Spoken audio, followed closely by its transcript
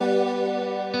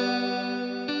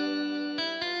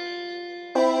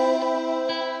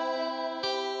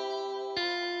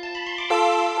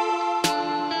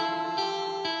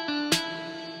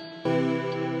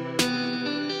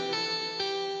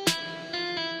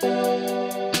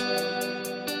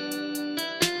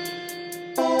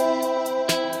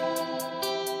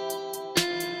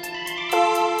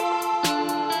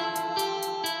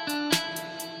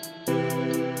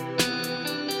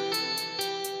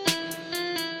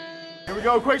we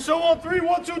go. Quake Show on 3.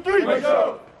 1, 2, 3. Quake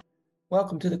Show.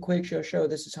 Welcome to the Quake Show.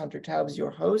 This is Hunter Taubes,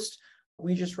 your host.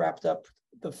 We just wrapped up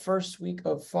the first week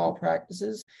of fall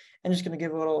practices and just going to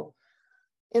give a little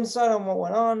insight on what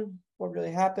went on, what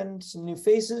really happened, some new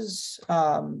faces,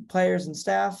 players and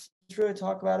staff. Let's really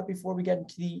talk about it before we get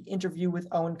into the interview with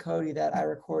Owen Coady that I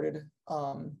recorded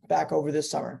back over this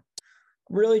summer.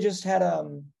 Really just had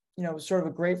sort of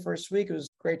a great first week. It was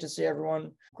great to see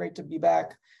everyone, great to be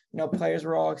back. Players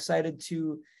were all excited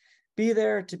to be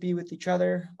there, to be with each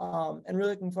other, and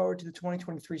really looking forward to the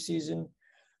 2023 season.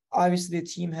 Obviously, the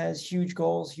team has huge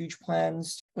goals, huge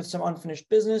plans with some unfinished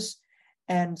business,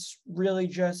 and really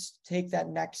just take that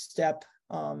next step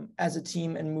as a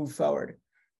team and move forward.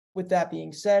 With that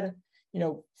being said,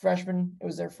 freshmen, it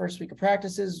was their first week of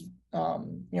practices.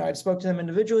 I spoke to them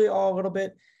individually all a little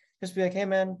bit, just be like, hey,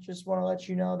 man, just want to let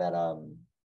you know that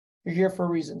you're here for a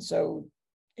reason. So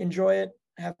enjoy it,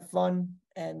 have fun,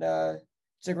 and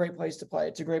it's a great place to play.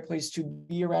 It's a great place to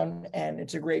be around, and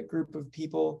it's a great group of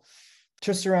people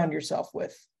to surround yourself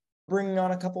with. Bringing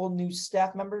on a couple of new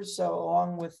staff members. So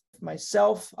along with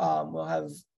myself, we'll have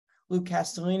Luke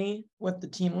Castellini with the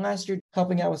team last year,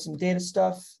 helping out with some data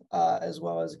stuff, as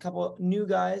well as a couple of new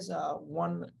guys.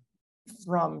 One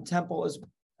from Temple is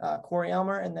Corey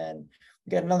Elmer, and then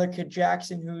we got another kid,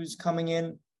 Jackson, who's coming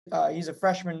in. He's a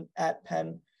freshman at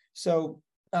Penn. So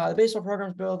the baseball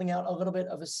program is building out a little bit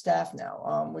of a staff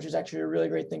now, which is actually a really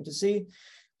great thing to see,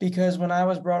 because when I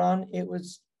was brought on, it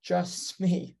was just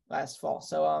me last fall.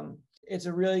 So it's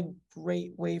a really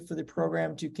great way for the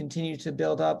program to continue to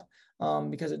build up,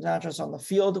 because it's not just on the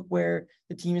field where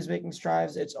the team is making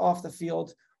strides, it's off the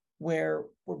field where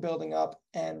we're building up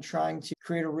and trying to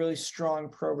create a really strong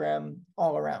program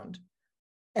all around.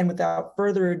 And without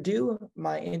further ado,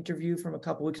 my interview from a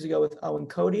couple weeks ago with Owen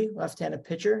Coady, left-handed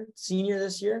pitcher, senior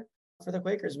this year for the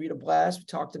Quakers. We had a blast. We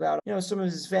talked about, some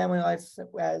of his family life,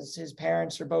 as his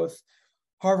parents are both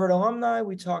Harvard alumni.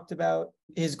 We talked about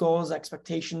his goals,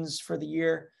 expectations for the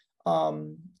year.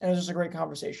 And it was just a great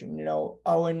conversation.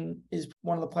 Owen is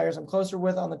one of the players I'm closer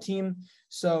with on the team.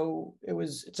 So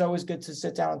it's always good to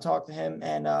sit down and talk to him.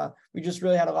 And we just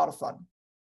really had a lot of fun.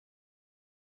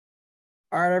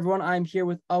 All right, everyone, I'm here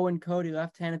with Owen Coady,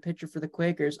 left-handed pitcher for the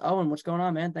Quakers. Owen, what's going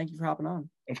on, man? Thank you for hopping on.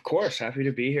 Of course. Happy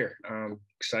to be here.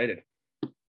 Excited.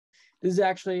 This is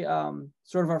actually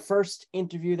sort of our first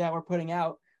interview that we're putting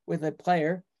out with a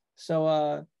player.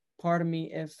 So pardon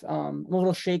me if I'm a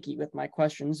little shaky with my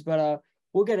questions, but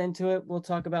we'll get into it. We'll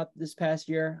talk about this past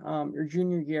year, your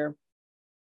junior year.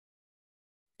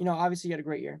 Obviously you had a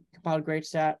great year, compiled great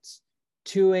stats,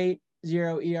 2.80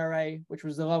 ERA, which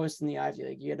was the lowest in the Ivy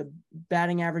League. You had a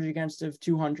batting average against of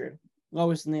 200,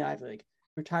 lowest in the Ivy League.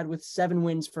 You're tied with 7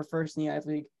 wins for first in the Ivy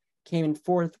League, came in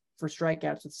 4th for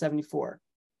strikeouts with 74.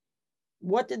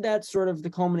 What did that sort of the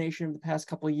culmination of the past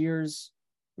couple of years,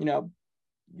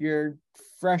 your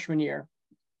freshman year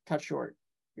cut short,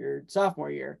 your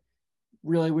sophomore year,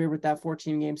 really weird with that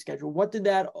 14-game schedule. What did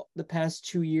that the past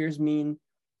 2 years mean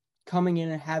coming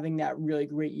in and having that really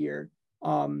great year?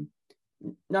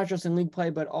 Not just in league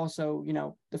play, but also,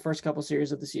 the first couple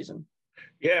series of the season.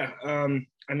 Yeah.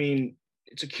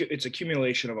 It's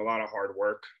accumulation of a lot of hard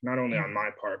work, not only on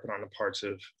my part, but on the parts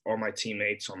of all my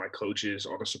teammates, all my coaches,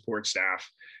 all the support staff,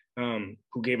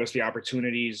 who gave us the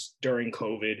opportunities during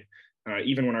COVID,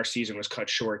 even when our season was cut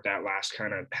short, that last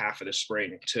kind of half of the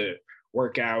spring, to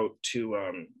work out,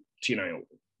 to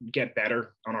get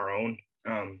better on our own.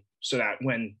 So that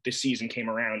when the season came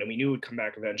around and we knew it would come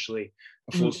back eventually,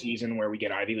 a full season where we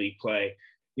get Ivy League play,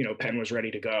 Penn was ready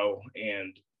to go.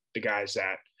 And the guys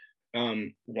that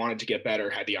wanted to get better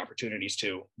had the opportunities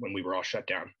to when we were all shut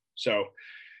down. So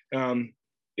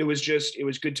it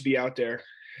was good to be out there,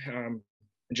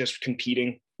 just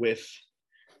competing with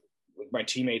my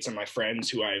teammates and my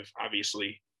friends who I've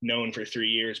obviously known for 3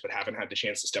 years, but haven't had the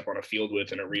chance to step on a field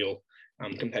with in a real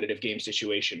competitive game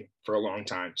situation for a long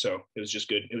time. So it was just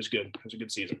good. It was good. It was a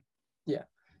good season. Yeah.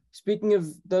 Speaking of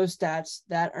those stats,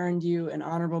 that earned you an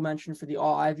honorable mention for the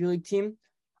All Ivy League team.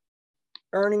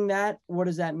 Earning that, what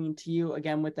does that mean to you?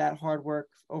 Again, with that hard work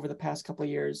over the past couple of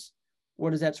years, what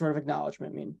does that sort of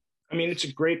acknowledgement mean? It's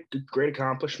a great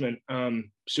accomplishment.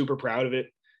 Super proud of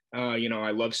it.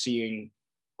 I love seeing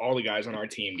all the guys on our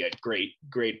team get great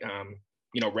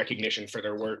recognition for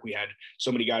their work. We had so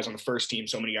many guys on the first team,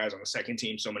 so many guys on the second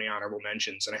team, so many honorable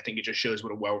mentions. And I think it just shows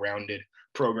what a well-rounded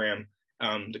program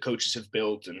the coaches have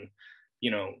built, and,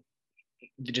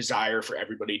 the desire for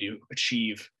everybody to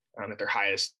achieve at their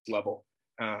highest level.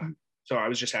 So I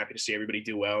was just happy to see everybody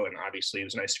do well. And obviously it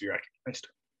was nice to be recognized.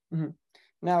 Mm-hmm.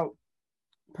 Now,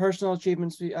 personal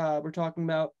achievements we're talking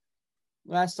about.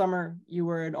 last summer you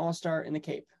were an all-star in the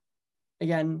Cape.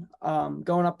 Again,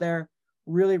 going up there,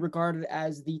 really regarded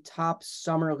as the top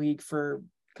summer league for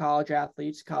college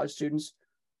athletes, college students.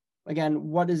 Again,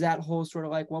 what is that whole sort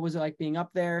of like? What was it like being up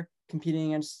there,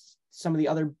 competing against some of the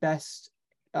other best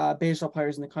baseball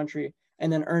players in the country,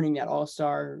 and then earning that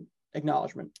all-star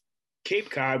acknowledgement? Cape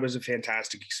Cod was a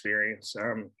fantastic experience.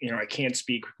 I can't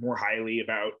speak more highly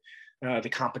about the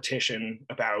competition,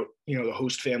 about, the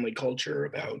host family culture,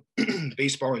 about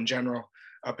baseball in general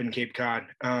up in Cape Cod.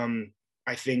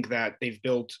 I think that they've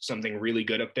built something really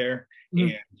good up there,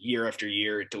 and year after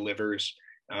year it delivers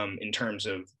in terms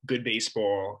of good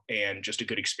baseball and just a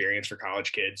good experience for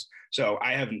college kids. So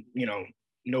I have,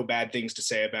 no bad things to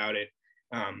say about it.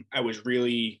 I was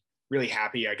really, really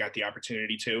happy I got the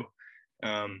opportunity to.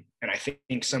 And I think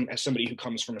as somebody who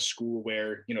comes from a school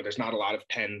where, there's not a lot of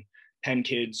Penn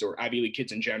kids or Ivy League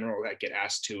kids in general that get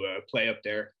asked to play up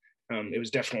there, it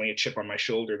was definitely a chip on my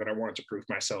shoulder that I wanted to prove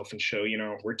myself and show,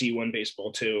 we're D1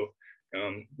 baseball too.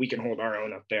 We can hold our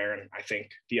own up there. And I think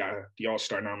the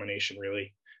All-Star nomination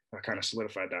really kind of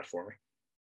solidified that for me.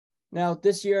 Now,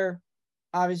 this year,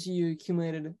 obviously you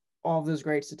accumulated all of those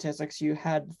great statistics. You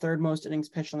had the third most innings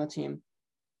pitched on the team.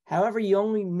 However, you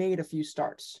only made a few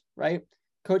starts, right?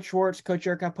 Coach Schwartz, Coach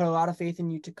Yurka put a lot of faith in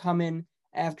you to come in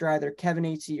after either Kevin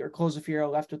Atesy or Cole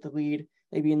Zafiro left with the lead,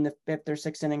 maybe in the fifth or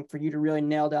sixth inning, for you to really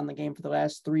nail down the game for the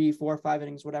last 3, 4, 5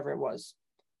 innings, whatever it was.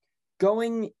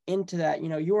 Going into that,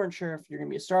 you weren't sure if you're going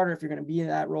to be a starter, if you're going to be in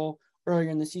that role earlier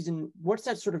in the season. What's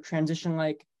that sort of transition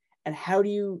like? And how do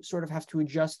you sort of have to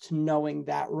adjust to knowing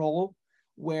that role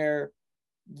where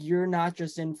you're not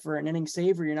just in for an inning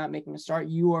save or you're not making a start,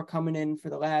 you are coming in for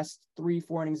the last 3,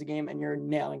 4 innings a game and you're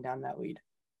nailing down that lead?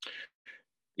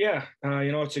 Yeah,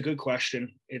 it's a good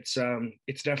question. It's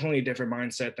definitely a different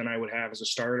mindset than I would have as a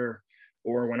starter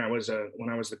or when I was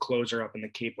the closer up in the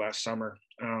Cape last summer.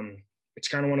 It's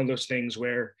kind of one of those things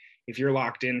where if you're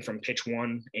locked in from pitch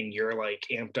one and you're like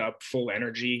amped up, full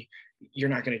energy, you're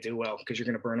not going to do well because you're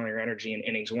going to burn all your energy in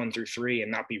innings 1 through 3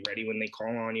 and not be ready when they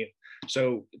call on you.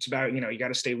 So it's about, you got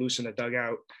to stay loose in the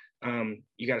dugout.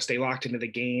 You got to stay locked into the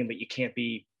game, but you can't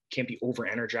be over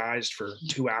energized for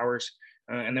 2 hours.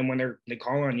 And then when they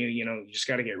call on you, you just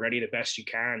got to get ready the best you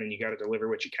can, and you got to deliver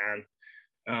what you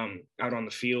can out on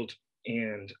the field.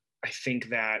 And I think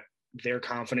that their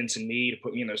confidence in me to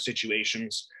put me in those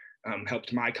situations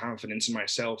helped my confidence in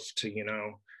myself to,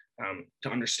 to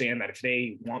understand that if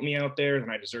they want me out there, then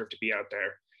I deserve to be out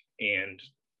there. And,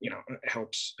 it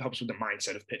helps with the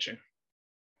mindset of pitching.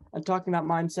 And talking about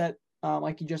mindset,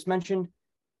 like you just mentioned,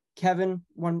 Kevin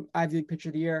won Ivy League Pitcher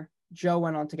of the Year. Joe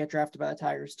went on to get drafted by the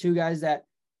Tigers. 2 guys that,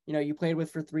 you played with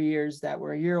for 3 years that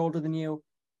were a year older than you.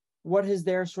 What has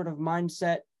their sort of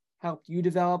mindset helped you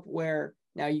develop where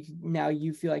now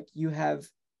you feel like you have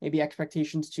maybe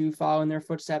expectations to follow in their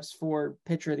footsteps for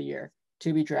Pitcher of the Year,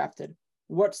 to be drafted?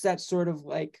 What's that sort of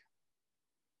like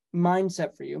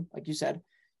mindset for you, like you said,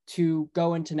 to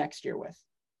go into next year with?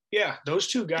 Yeah, those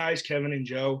 2 guys, Kevin and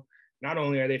Joe, not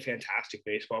only are they fantastic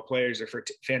baseball players, they're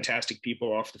fantastic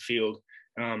people off the field.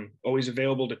 Always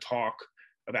available to talk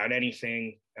about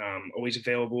anything, always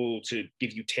available to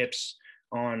give you tips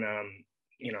on,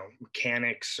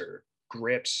 mechanics or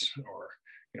grips or,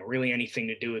 really anything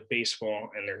to do with baseball.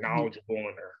 And they're knowledgeable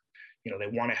and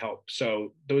they want to help.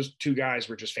 So those 2 guys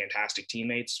were just fantastic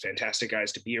teammates, fantastic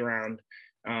guys to be around.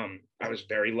 I was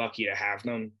very lucky to have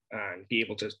them and be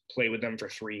able to play with them for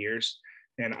 3 years.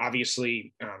 And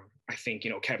obviously, I think,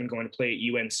 Kevin going to play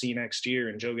at UNC next year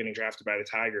and Joe getting drafted by the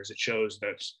Tigers, it shows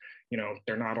that,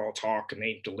 they're not all talk and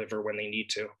they deliver when they need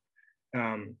to.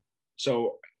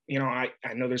 So,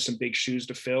 I know there's some big shoes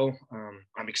to fill.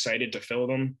 I'm excited to fill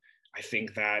them. I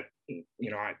think that,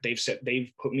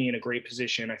 they've put me in a great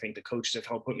position. I think the coaches have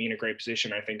helped put me in a great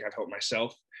position. I think I've helped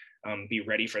myself be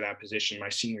ready for that position my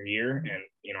senior year. And,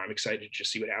 I'm excited to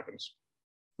just see what happens.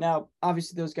 Now,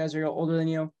 obviously those guys are older than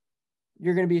you.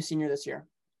 You're going to be a senior this year.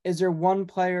 Is there one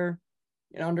player,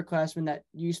 an underclassman, that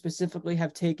you specifically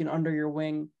have taken under your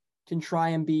wing to try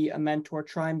and be a mentor,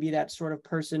 try and be that sort of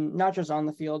person, not just on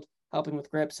the field, helping with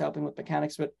grips, helping with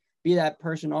mechanics, but be that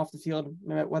person off the field,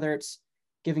 whether it's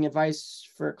giving advice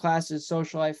for classes,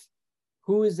 social life?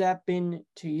 Who has that been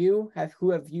to you?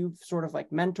 Who have you sort of like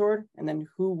mentored? And then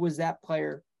who was that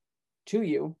player to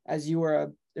you as you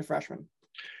were a freshman?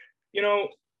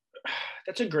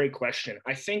 That's a great question.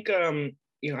 I think,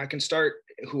 I can start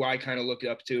who I kind of look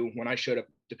up to when I showed up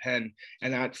to Penn.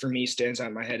 And that for me stands out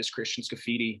in my head is Christian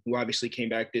Scafidi, who obviously came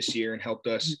back this year and helped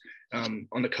us on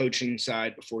the coaching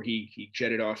side before he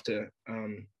jetted off to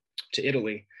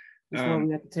Italy. Before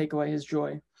we had to take away his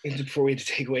joy. Before we had to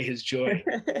take away his joy.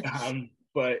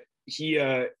 But he,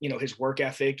 his work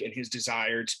ethic and his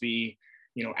desire to be,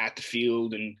 at the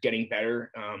field and getting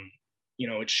better,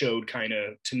 it showed kind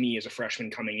of to me as a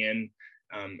freshman coming in,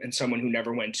 and someone who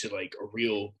never went to like a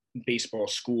real baseball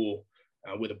school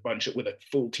with a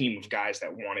full team of guys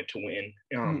that wanted to win.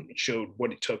 It showed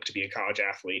what it took to be a college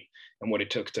athlete and what it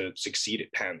took to succeed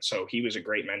at Penn. So he was a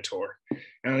great mentor.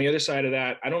 And on the other side of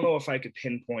that, I don't know if I could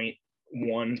pinpoint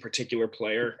one particular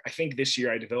player. I think this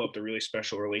year I developed a really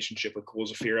special relationship with Cool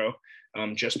Zafiro,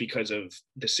 just because of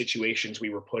the situations we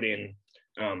were put in,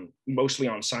 mostly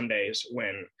on Sundays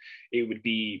when it would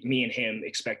be me and him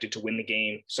expected to win the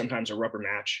game, sometimes a rubber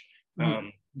match,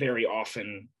 very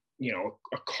often,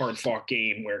 a card fought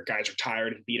game where guys are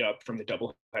tired and beat up from the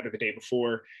doubleheader the day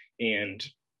before. And,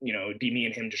 it'd be me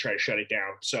and him to try to shut it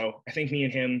down. So I think me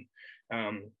and him,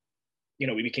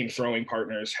 we became throwing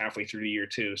partners halfway through the year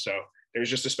too. So there's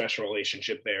just a special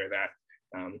relationship there that,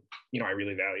 I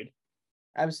really valued.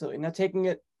 Absolutely. Now taking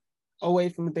it away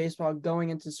from the baseball, going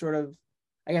into sort of,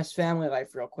 I guess, family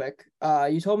life real quick.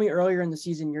 You told me earlier in the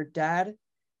season, your dad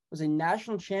was a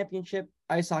national championship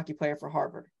ice hockey player for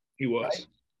Harvard. He was. Right?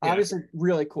 Yeah. Obviously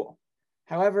really cool.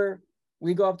 However,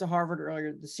 we go up to Harvard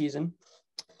earlier this season.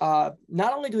 Not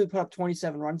only do we put up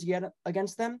 27 runs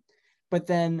against them, but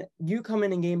then you come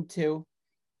in game 2,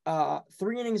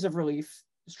 3 innings of relief,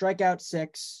 strike out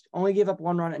 6, only give up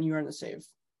 1 run, and you earn the save.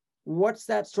 What's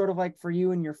that sort of like for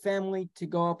you and your family to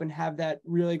go up and have that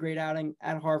really great outing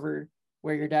at Harvard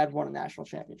where your dad won a national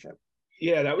championship?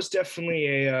 Yeah, that was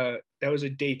definitely a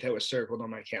date that was circled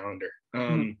on my calendar.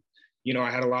 I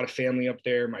had a lot of family up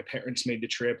there. My parents made the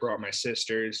trip, brought my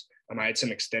sisters. I had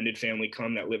some extended family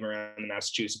come that live around the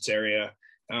Massachusetts area.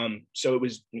 So it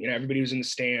was, everybody was in the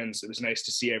stands. It was nice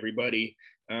to see everybody.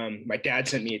 My dad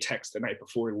sent me a text the night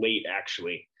before late,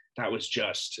 actually. That was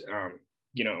just,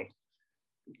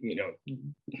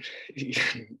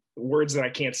 words that I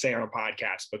can't say on a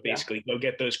podcast, but basically go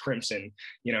get those Crimson,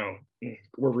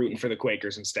 we're rooting for the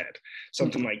Quakers instead,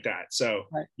 something like that. So,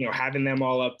 having them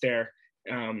all up there,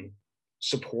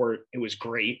 support, it was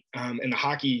great. And the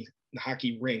hockey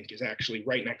rink is actually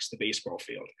right next to the baseball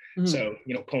field. So,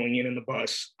 pulling in the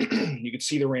bus, you could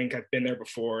see the rink. I've been there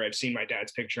before. I've seen my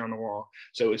dad's picture on the wall.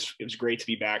 So it was great to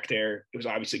be back there. It was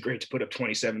obviously great to put up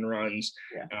 27 runs.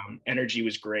 Energy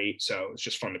was great. So it's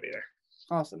just fun to be there.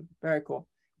 Awesome. Very cool.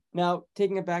 Now,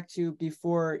 taking it back to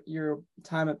before your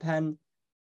time at Penn,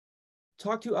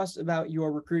 talk to us about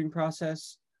your recruiting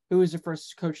process. Who was the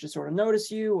first coach to sort of notice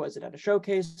you? Was it at a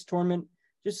showcase, tournament?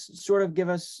 Just sort of give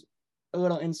us a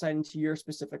little insight into your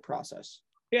specific process.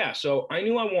 Yeah, so I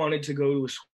knew I wanted to go to a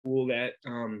school that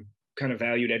kind of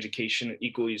valued education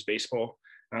equally as baseball.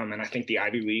 And I think the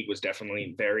Ivy League was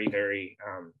definitely very, very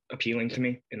appealing to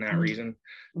me in that reason.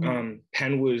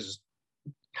 Penn was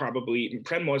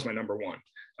my number one.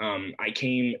 I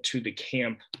came to the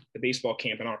baseball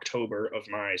camp in October of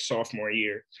my sophomore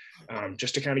year,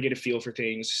 just to kind of get a feel for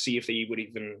things, see if they would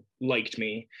even liked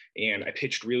me. And I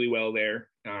pitched really well there.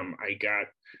 I got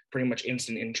pretty much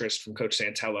instant interest from Coach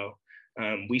Santello.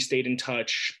 We stayed in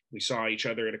touch. We saw each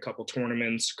other at a couple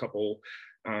tournaments,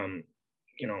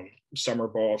 summer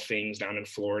ball things down in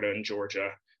Florida and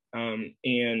Georgia.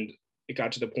 And it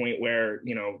got to the point where,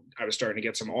 I was starting to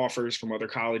get some offers from other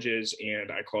colleges,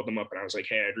 and I called them up and I was like,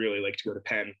 hey, I'd really like to go to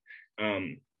Penn.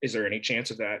 Is there any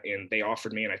chance of that? And they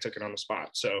offered me, and I took it on the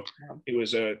spot. So it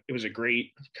was a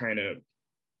great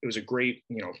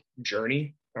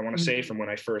journey, I want to say, from when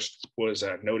I first was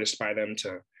noticed by them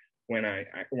to when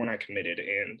I committed,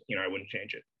 and, I wouldn't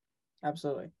change it.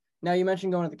 Absolutely. Now, you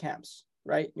mentioned going to the camps,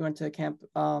 right? You went to camp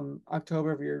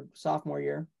October of your sophomore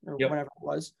year or whenever it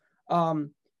was.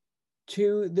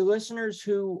 To the listeners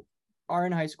who are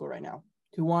in high school right now,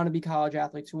 who want to be college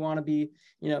athletes, who want to be,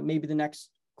 maybe the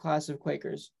next class of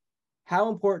Quakers, how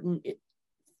important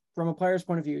from a player's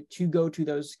point of view to go to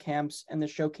those camps and the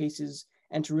showcases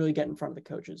and to really get in front of the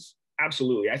coaches?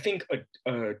 Absolutely. I think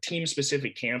a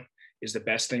team-specific camp is the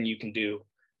best thing you can do.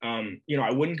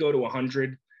 I wouldn't go to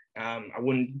 100. I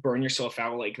wouldn't burn yourself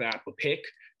out like that, but pick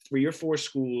 3 or 4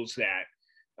 schools that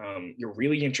you're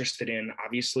really interested in.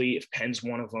 Obviously, if Penn's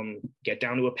one of them, get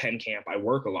down to a Penn camp. I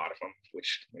work a lot of them,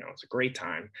 which, it's a great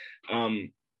time.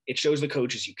 It shows the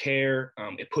coaches you care.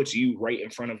 It puts you right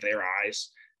in front of their eyes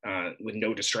with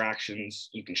no distractions.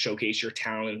 You can showcase your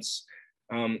talents,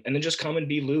 and then just come and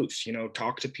be loose,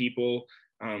 talk to people,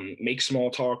 make small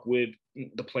talk with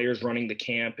the players running the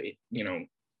camp.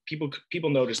 People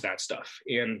notice that stuff,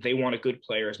 and they want a good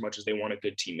player as much as they want a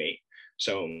good teammate.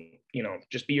 So,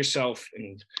 just be yourself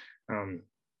and,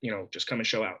 just come and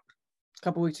show out. A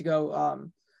couple of weeks ago,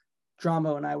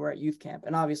 Drombo and I were at youth camp,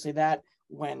 and obviously that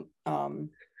went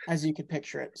as you could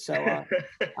picture it. So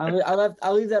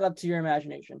I'll leave that up to your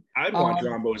imagination. I'd want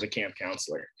Drombo as a camp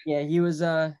counselor. Yeah, he was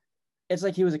it's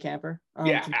like he was a camper.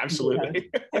 Yeah,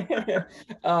 absolutely.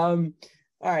 All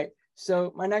right.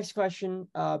 So my next question,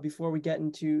 before we get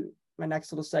into my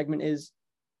next little segment, is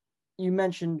you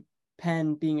mentioned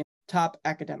Penn being a top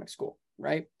academic school,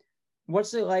 right?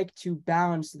 What's it like to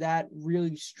balance that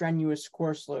really strenuous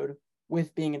course load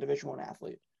with being a Division I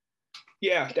athlete?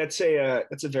 Yeah, that's a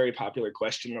very popular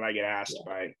question that I get asked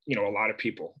by a lot of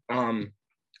people.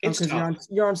 It's tough.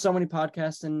 You're on so many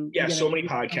podcasts and so many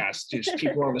podcasts. Just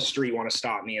people on the street want to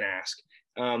stop me and ask.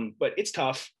 But it's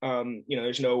tough.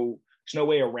 There's no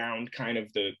way around kind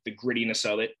of the grittiness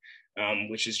of it,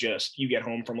 which is just you get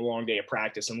home from a long day of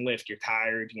practice and lift, you're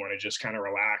tired, you want to just kind of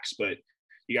relax, but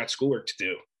you got schoolwork to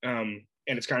do. And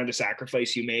it's kind of the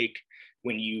sacrifice you make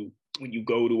when you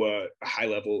go to a high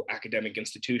level academic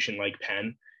institution like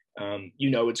Penn.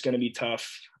 It's going to be tough.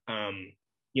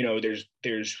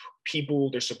 There's people,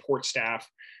 there's support staff.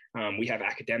 We have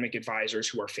academic advisors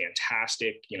who are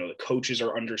fantastic. The coaches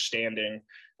are understanding.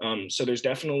 So there's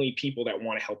definitely people that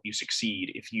want to help you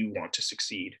succeed if you want to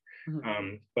succeed.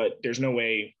 Mm-hmm. But there's no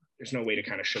way to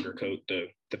kind of sugarcoat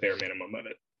the bare minimum of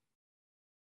it.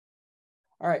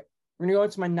 All right, we're gonna go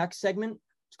into my next segment.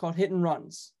 It's called Hit and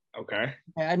Runs. Okay.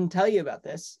 I didn't tell you about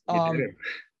this.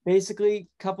 Basically,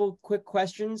 couple quick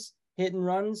questions, hit and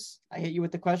runs. I hit you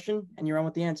with the question and you run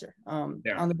with the answer. On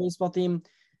the baseball team,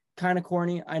 kind of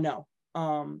corny, I know.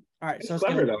 All right. It's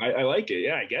clever though. I like it.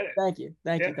 Yeah, I get it. Thank you.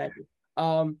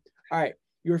 All right.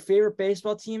 Your favorite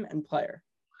baseball team and player?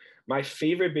 My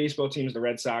favorite baseball team is the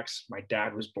Red Sox. My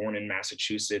dad was born in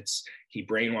Massachusetts. He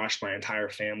brainwashed my entire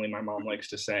family, my mom likes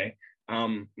to say.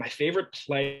 My favorite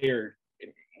player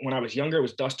when I was younger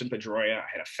was Dustin Pedroia. I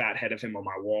had a fat head of him on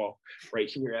my wall right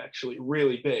here, actually,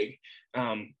 really big.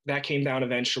 That came down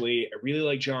eventually. I really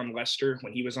like John Lester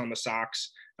when he was on the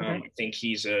Sox. I think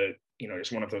he's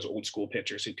just one of those old school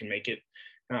pitchers who can make it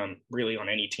really on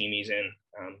any team he's in.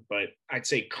 But I'd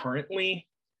say currently,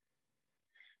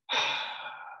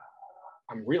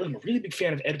 I'm a really big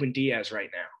fan of Edwin Diaz right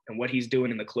now and what he's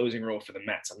doing in the closing role for the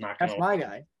Mets. I'm not gonna. That's my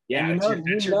guy. Yeah, I'm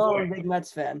a big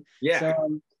Mets fan. Yeah.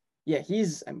 So,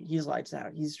 he's lights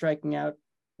out. He's striking out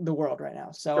the world right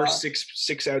now. So first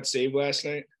six out save last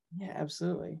night. Yeah,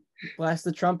 absolutely. Blast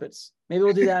the trumpets. Maybe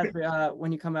we'll do that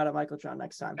when you come out at Michael John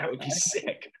next time. That would be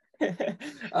sick.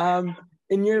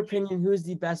 In your opinion, who is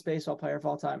the best baseball player of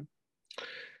all time?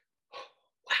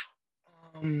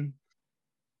 Wow.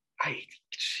 I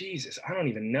don't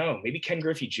even know. Maybe Ken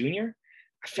Griffey Jr.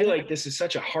 I feel like this is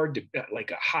such a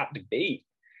hot debate.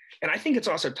 And I think it's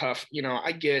also tough.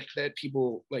 I get that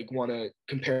people want to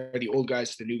compare the old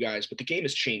guys to the new guys, but the game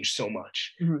has changed so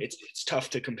much. Mm-hmm. It's tough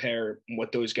to compare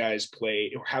what those guys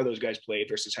play or how those guys play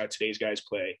versus how today's guys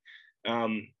play.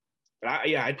 But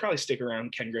I'd probably stick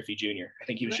around Ken Griffey Jr. I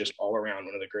think he was just all around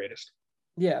one of the greatest.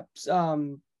 Yeah.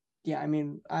 I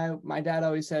mean, my dad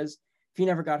always says if he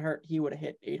never got hurt, he would have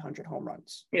hit 800 home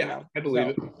runs. Yeah, I believe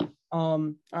it.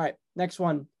 All right, next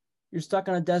one. You're stuck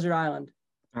on a desert island.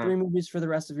 3 movies for the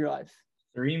rest of your life.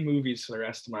 3 movies for the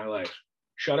rest of my life.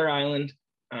 Shutter Island,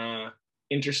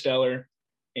 Interstellar,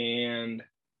 and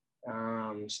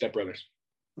Step Brothers.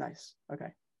 Nice.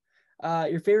 Okay.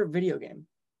 Your favorite video game?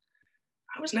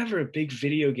 I was never a big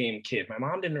video game kid. My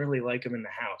mom didn't really like them in the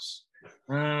house.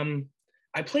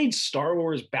 I played Star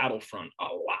Wars Battlefront a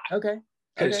lot. Okay.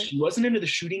 Because she wasn't into the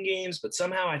shooting games, but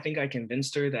somehow I think I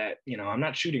convinced her that, I'm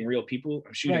not shooting real people.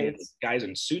 I'm shooting guys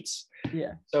in suits.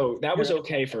 Yeah. So that was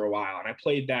okay for a while, and I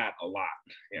played that a lot.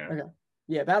 Yeah. Okay.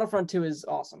 Yeah, Battlefront 2 is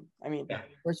awesome. I mean,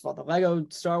 First of all, the Lego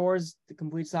Star Wars, the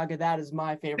complete saga, that is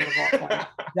my favorite of all time.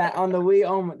 That on the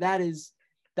Wii,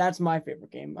 that's my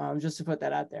favorite game. Just to put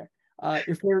that out there.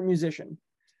 Your favorite musician?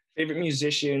 Favorite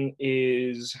musician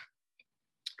is,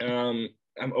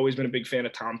 I've always been a big fan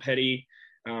of Tom Petty.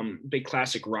 Big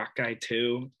classic rock guy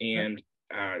too, and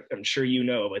I'm sure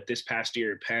but this past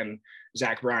year at Penn,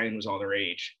 Zach Bryan was all the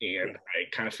rage, and I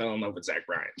kind of fell in love with Zach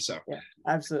Bryan. So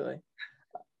absolutely.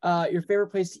 Your favorite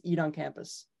place to eat on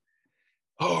campus?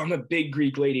 Oh, I'm a big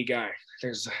Greek lady guy.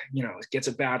 There's, it gets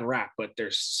a bad rap, but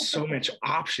there's so much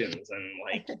options,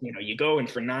 and you go in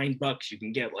for $9, you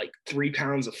can get 3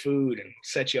 pounds of food and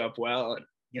set you up well,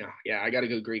 and I got to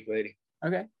go Greek lady.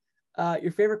 Okay.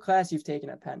 Your favorite class you've taken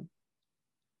at Penn?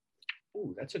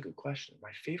 Ooh, that's a good question.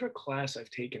 My favorite class I've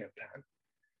taken at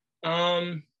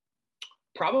Penn,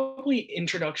 probably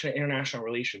Introduction to International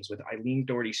Relations with Eileen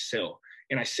Doherty-Sill.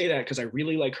 And I say that because I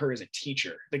really like her as a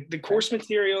teacher. The course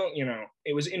material,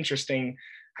 it was interesting.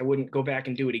 I wouldn't go back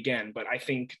and do it again, but I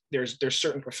think there's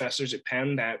certain professors at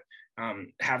Penn that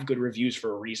have good reviews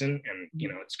for a reason. And,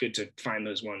 it's good to find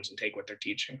those ones and take what they're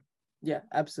teaching. Yeah,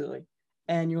 absolutely.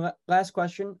 And your last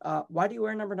question, why do you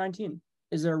wear number 19?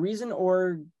 Is there a reason,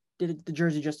 or did the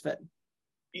jersey just fit?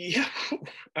 Yeah,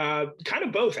 kind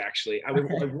of both, actually. I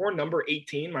wore number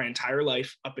 18 my entire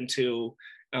life up until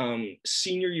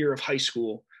senior year of high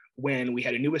school, when we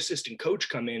had a new assistant coach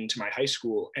come into my high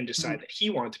school and decide that he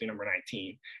wanted to be number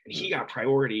 19, and he got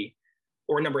priority,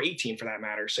 or number 18 for that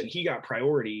matter. So he got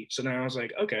priority. So then I was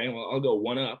like, okay, well, I'll go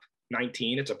one up.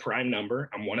 19, it's a prime number.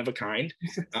 I'm one of a kind.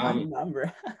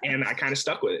 Number. And I kind of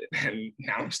stuck with it. And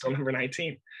now I'm still number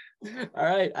 19. All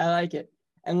right. I like it.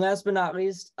 And last but not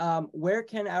least, where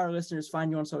can our listeners find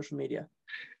you on social media?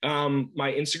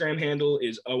 My Instagram handle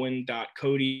is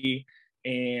owen.coady,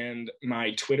 and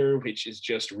my Twitter, which is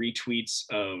just retweets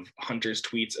of Hunter's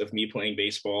tweets of me playing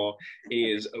baseball,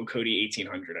 is Coady1800,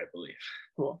 I believe.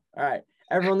 Cool. All right.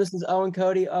 Everyone, this is Owen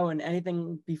Coady. Owen,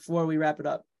 anything before we wrap it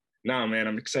up? No, man,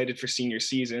 I'm excited for senior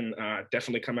season.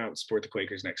 Definitely come out and support the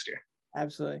Quakers next year.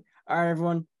 Absolutely. All right,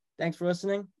 everyone. Thanks for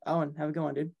listening. Owen, have a good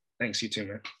one, dude. Thanks, you too,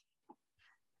 man.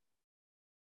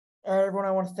 All right, everyone.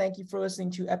 I want to thank you for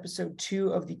listening to episode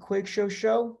 2 of the Quake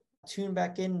Show. Tune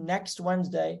back in next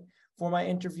Wednesday for my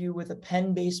interview with a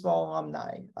Penn baseball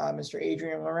alumni, Mr.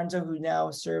 Adrian Lorenzo, who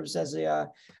now serves as a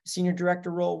senior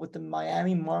director role with the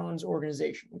Miami Marlins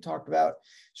organization. We talked about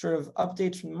sort of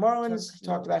updates from the Marlins. He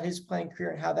talked about his playing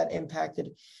career and how that impacted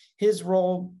his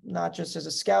role, not just as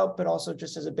a scout, but also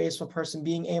just as a baseball person,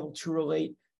 being able to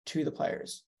relate to the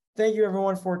players. Thank you,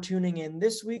 everyone, for tuning in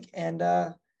this week, and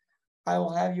I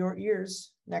will have your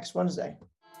ears next Wednesday.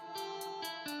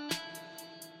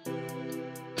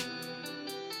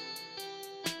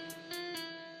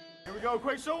 Here we go.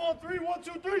 Quick show on 3. 1,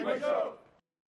 2, 3. Quick show.